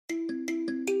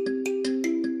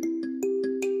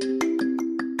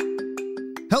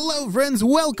Hello, friends.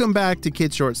 Welcome back to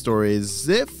Kid Short Stories.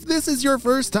 If this is your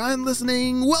first time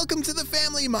listening, welcome to the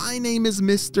family. My name is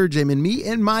Mr. Jim, and me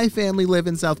and my family live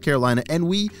in South Carolina, and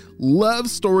we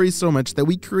love stories so much that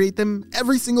we create them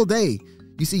every single day.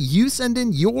 You see, you send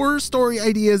in your story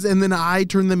ideas, and then I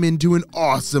turn them into an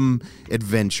awesome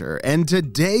adventure. And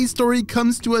today's story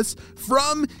comes to us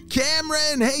from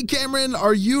Cameron. Hey, Cameron,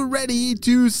 are you ready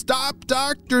to stop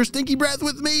Dr. Stinky Breath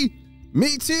with me?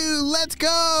 Me too. Let's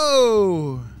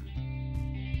go.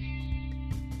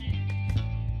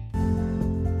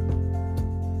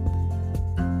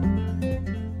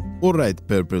 All right,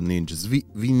 Purple Ninjas,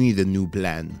 we need a new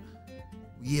plan.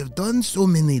 We have done so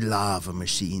many lava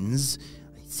machines.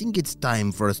 I think it's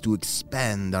time for us to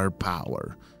expand our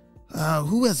power.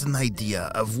 Who has an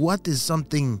idea of what is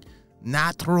something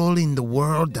natural in the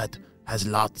world that has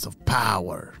lots of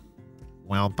power?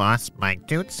 Well, boss, my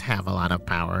toots have a lot of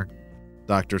power.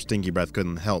 Dr. Stinky Breath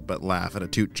couldn't help but laugh at a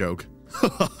toot joke.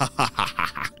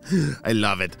 I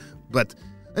love it. But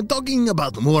I'm talking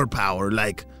about more power,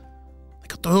 like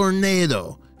a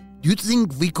tornado. Do you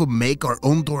think we could make our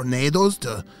own tornadoes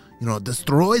to,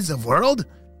 destroy the world?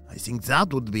 I think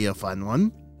that would be a fun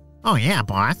one. Oh yeah,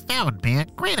 boss, that would be a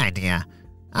great idea.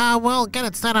 We'll get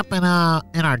it set up in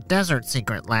our desert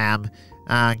secret lab.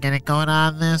 Get it going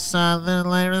on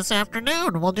later this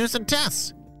afternoon. We'll do some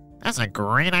tests. That's a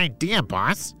great idea,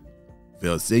 boss.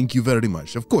 Well, thank you very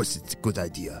much. Of course it's a good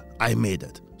idea. I made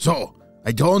it. So,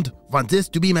 I don't want this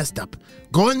to be messed up.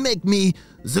 Go and make me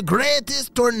the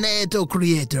greatest tornado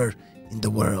creator in the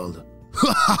world.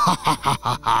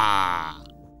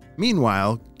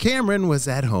 Meanwhile, Cameron was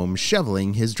at home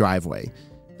shoveling his driveway.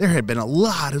 There had been a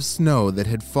lot of snow that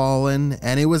had fallen,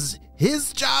 and it was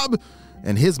his job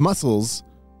and his muscles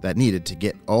that needed to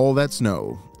get all that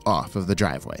snow off of the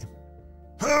driveway.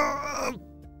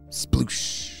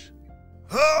 Sploosh.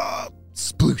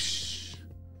 Sploosh.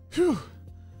 Phew.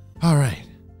 All right.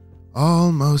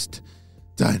 Almost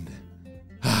done.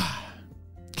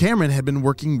 Cameron had been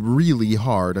working really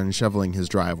hard on shoveling his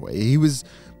driveway. He was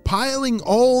piling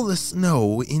all the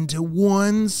snow into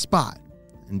one spot.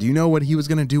 And do you know what he was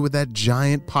going to do with that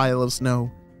giant pile of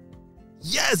snow?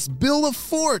 Yes, build a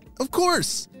fort, of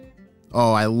course.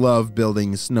 Oh, I love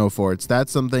building snow forts.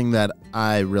 That's something that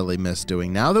I really miss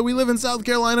doing. Now that we live in South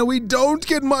Carolina, we don't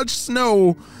get much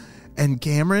snow. And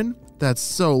Cameron, that's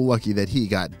so lucky that he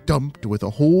got dumped with a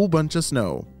whole bunch of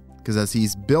snow. Because as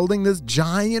he's building this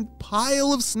giant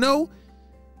pile of snow,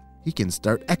 he can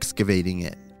start excavating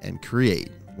it and create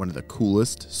one of the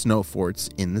coolest snow forts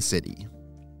in the city.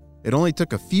 It only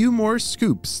took a few more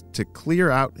scoops to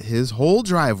clear out his whole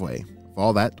driveway of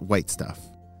all that white stuff.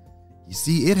 You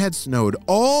see, it had snowed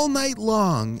all night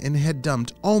long and had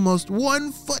dumped almost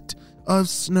 1 foot of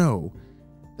snow.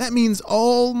 That means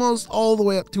almost all the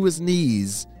way up to his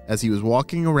knees as he was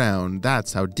walking around.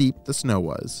 That's how deep the snow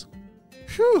was.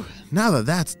 Phew, now that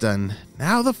that's done,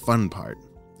 now the fun part.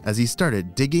 As he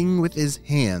started digging with his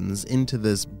hands into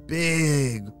this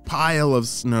big pile of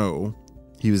snow,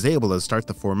 he was able to start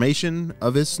the formation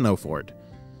of his snow fort.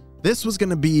 This was going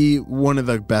to be one of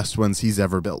the best ones he's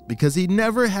ever built because he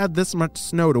never had this much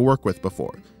snow to work with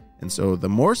before. And so the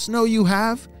more snow you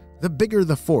have, the bigger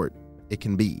the fort it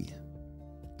can be.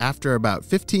 After about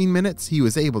 15 minutes, he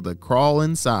was able to crawl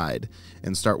inside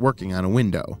and start working on a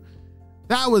window.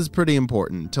 That was pretty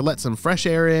important to let some fresh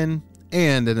air in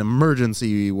and an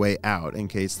emergency way out in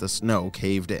case the snow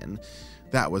caved in.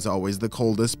 That was always the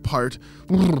coldest part.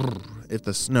 If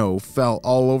the snow fell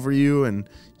all over you, and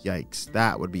yikes,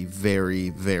 that would be very,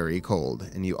 very cold,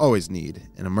 and you always need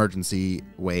an emergency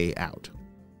way out.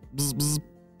 Bzz, bzz,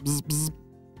 bzz, bzz.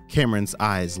 Cameron's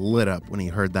eyes lit up when he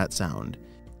heard that sound.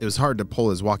 It was hard to pull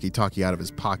his walkie-talkie out of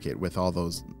his pocket with all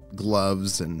those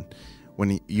gloves, and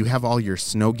when you have all your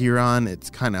snow gear on, it's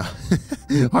kind of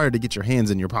hard to get your hands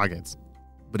in your pockets.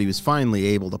 But he was finally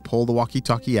able to pull the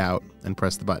walkie-talkie out and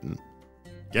press the button.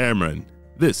 Cameron,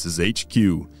 this is HQ.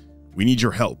 We need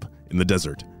your help in the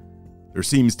desert. There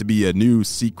seems to be a new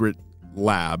secret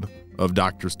lab of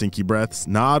Dr. Stinky Breath's,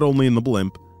 not only in the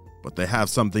blimp, but they have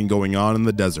something going on in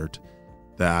the desert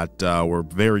that we're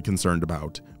very concerned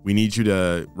about. We need you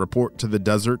to report to the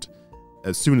desert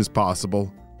as soon as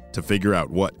possible to figure out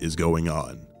what is going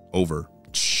on. Over.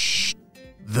 Shh.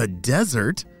 The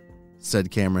desert?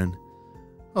 Said Cameron.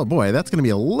 Oh boy, that's going to be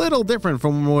a little different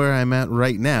from where I'm at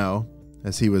right now,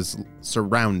 as he was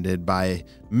surrounded by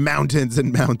mountains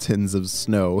and mountains of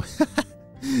snow.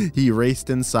 He raced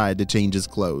inside to change his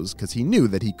clothes because he knew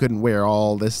that he couldn't wear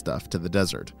all this stuff to the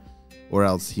desert, or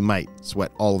else he might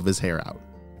sweat all of his hair out.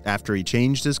 After he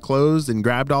changed his clothes and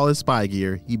grabbed all his spy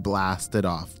gear, he blasted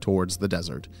off towards the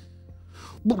desert.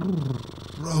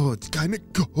 Oh, it's kind of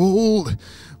cold.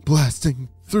 Blasting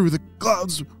through the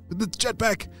clouds with the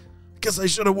jetpack. Guess I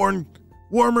should have worn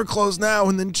warmer clothes now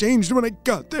and then changed when I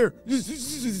got there.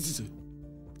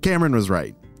 Cameron was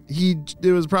right.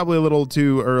 It was probably a little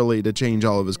too early to change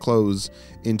all of his clothes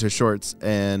into shorts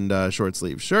and short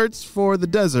sleeve shirts for the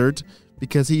desert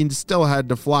because he still had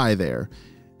to fly there,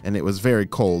 and it was very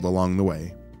cold along the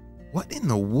way. What in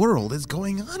the world is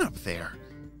going on up there?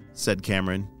 Said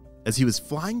Cameron. As he was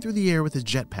flying through the air with his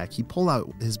jetpack, he pulled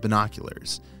out his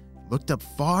binoculars, looked up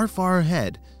far, far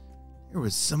ahead. There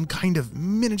was some kind of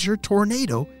miniature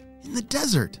tornado in the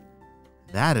desert.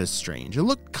 That is strange. It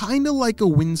looked kind of like a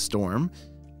windstorm,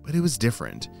 but it was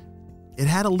different. It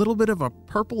had a little bit of a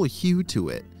purple hue to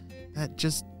it that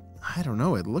just, I don't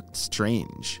know, it looked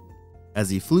strange. As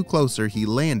he flew closer, he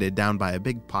landed down by a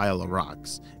big pile of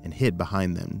rocks and hid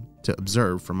behind them to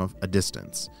observe from a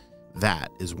distance. That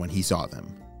is when he saw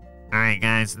them. All right,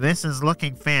 guys, this is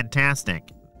looking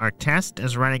fantastic. Our test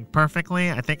is running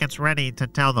perfectly. I think it's ready to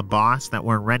tell the boss that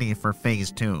we're ready for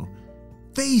Phase 2.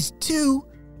 Phase 2?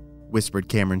 Whispered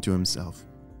Cameron to himself.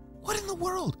 What in the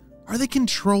world? Are they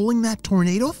controlling that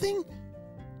tornado thing?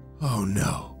 Oh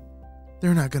no.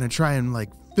 They're not going to try and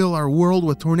fill our world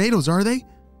with tornadoes, are they?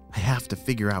 I have to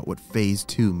figure out what Phase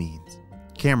 2 means.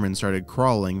 Cameron started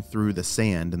crawling through the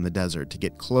sand in the desert to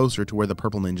get closer to where the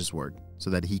purple ninjas were so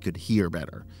that he could hear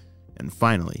better. And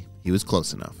finally, he was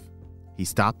close enough. He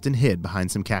stopped and hid behind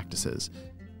some cactuses.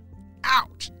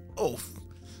 Ouch! Oof!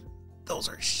 Those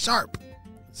are sharp,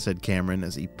 said Cameron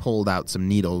as he pulled out some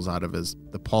needles out of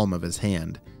the palm of his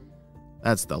hand.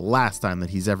 That's the last time that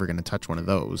he's ever going to touch one of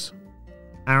those.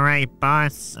 All right,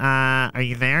 boss, are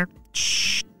you there?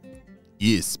 Shh.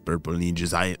 Yes, purple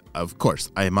ninjas, I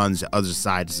am on the other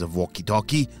side of the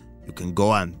walkie-talkie. You can go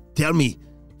on. Tell me,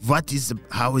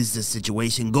 how is the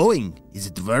situation going? Is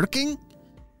it working?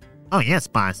 Oh, yes,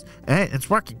 boss. It's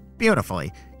working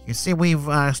beautifully. You see, we've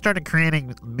started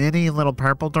creating mini little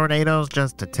purple tornadoes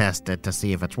just to test it to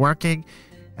see if it's working.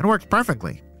 It works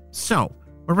perfectly. So,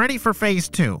 we're ready for Phase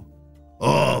 2.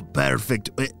 Oh, perfect.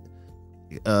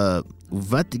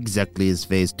 What exactly is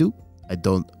Phase 2? I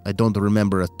don't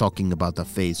remember us talking about a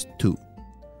Phase 2.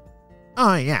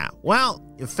 Oh, yeah. Well,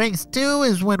 Phase 2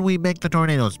 is when we make the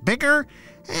tornadoes bigger,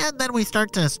 and then we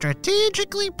start to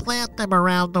strategically plant them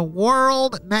around the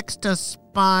world next to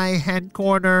spy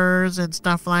headquarters and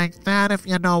stuff like that, if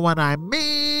you know what I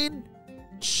mean.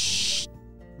 Shh.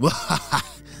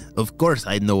 Of course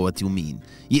I know what you mean.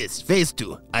 Yes, Phase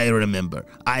 2. I remember.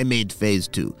 I made Phase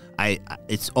 2.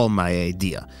 It's all my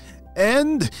idea.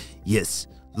 And, yes,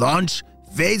 launch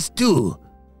Phase 2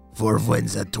 for when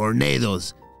the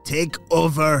tornadoes take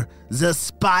over the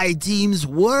spy team's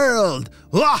world.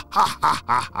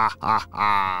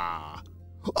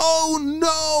 Oh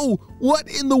no! What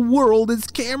in the world is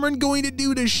Cameron going to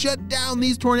do to shut down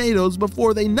these tornadoes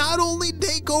before they not only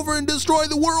take over and destroy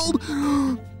the world,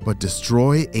 but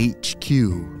destroy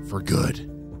HQ for good?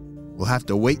 We'll have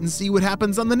to wait and see what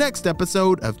happens on the next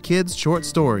episode of Kids Short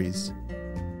Stories.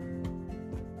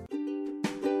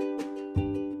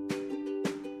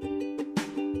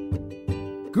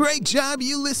 Great job,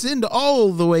 you listened all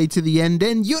the way to the end,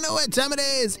 and you know what time it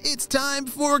is. It's time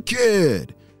for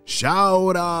Kid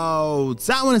Shout Outs.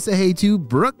 I want to say hey to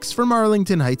Brooks from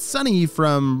Arlington Heights, Sunny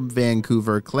from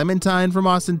Vancouver, Clementine from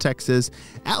Austin, Texas,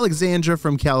 Alexandra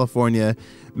from California,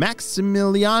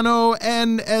 Maximiliano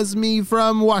and Esme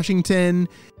from Washington,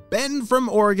 Ben from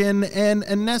Oregon, and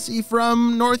Anesi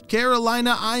from North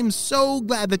Carolina. I'm so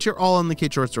glad that you're all on the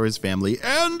Kid Short Stories family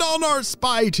and on our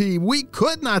spy team. We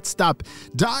could not stop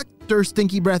Dr.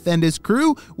 Stinky Breath and his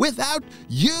crew without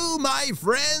you, my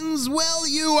friends. Well,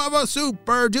 you have a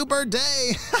super duper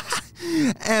day.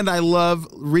 And I love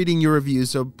reading your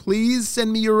reviews, so please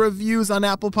send me your reviews on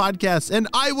Apple Podcasts, and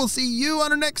I will see you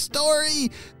on our next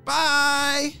story.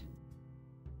 Bye.